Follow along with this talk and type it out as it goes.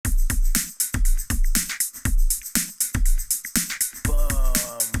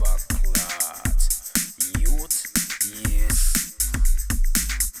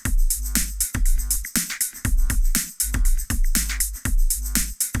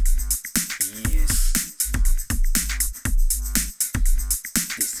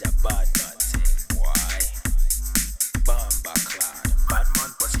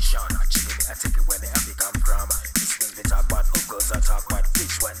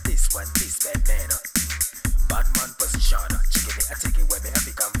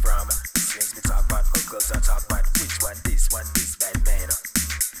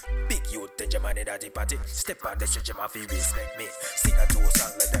message them have to respect me. Sing a two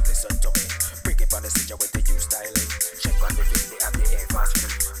song like them listen to me. Bring it on the stage with the new styling. Check on the film, they have the air fast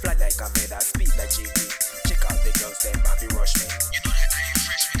me. Fly like a feather, speed like GP. Check out the girls, them have to rush me. You know that I am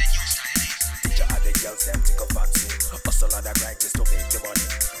fresh with the new styling. Teacher had the girls, them take a fancy. Hustle on the grind just to make the money.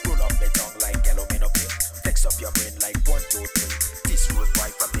 Roll up the tongue like yellow me up here. Flex up your brain like 1, 2, 3. This road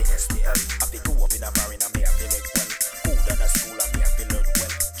right from the STL. I be go up in a bar and I may have to make well. Go down to school and me have to learn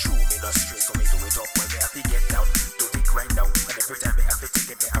well. True me not straight so me do it up well. Me have to get down, do the grind now. And every time me have to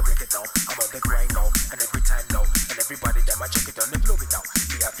take it, me I break it down. I'm on the grind now, and every time now. And everybody them I check it down, them love it now.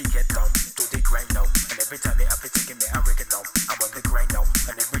 Me have to get down, do the grind now. And every time me have to take it, me I break it down. I'm on the grind now,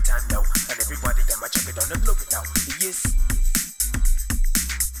 and every time now. And everybody them I check it down, them love it now. Yes.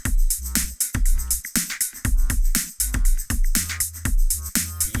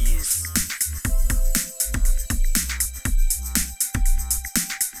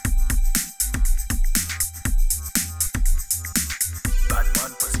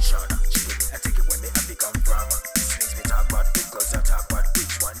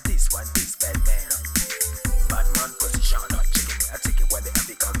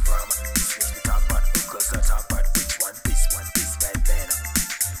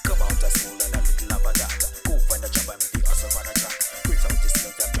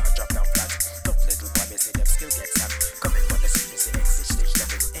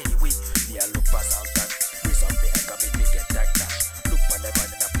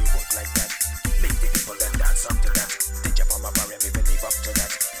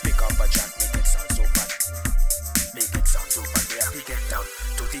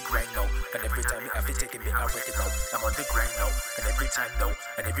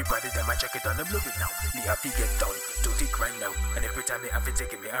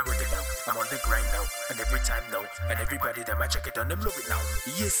 Everybody them I check it on them love it now.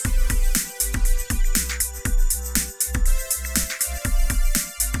 Yes.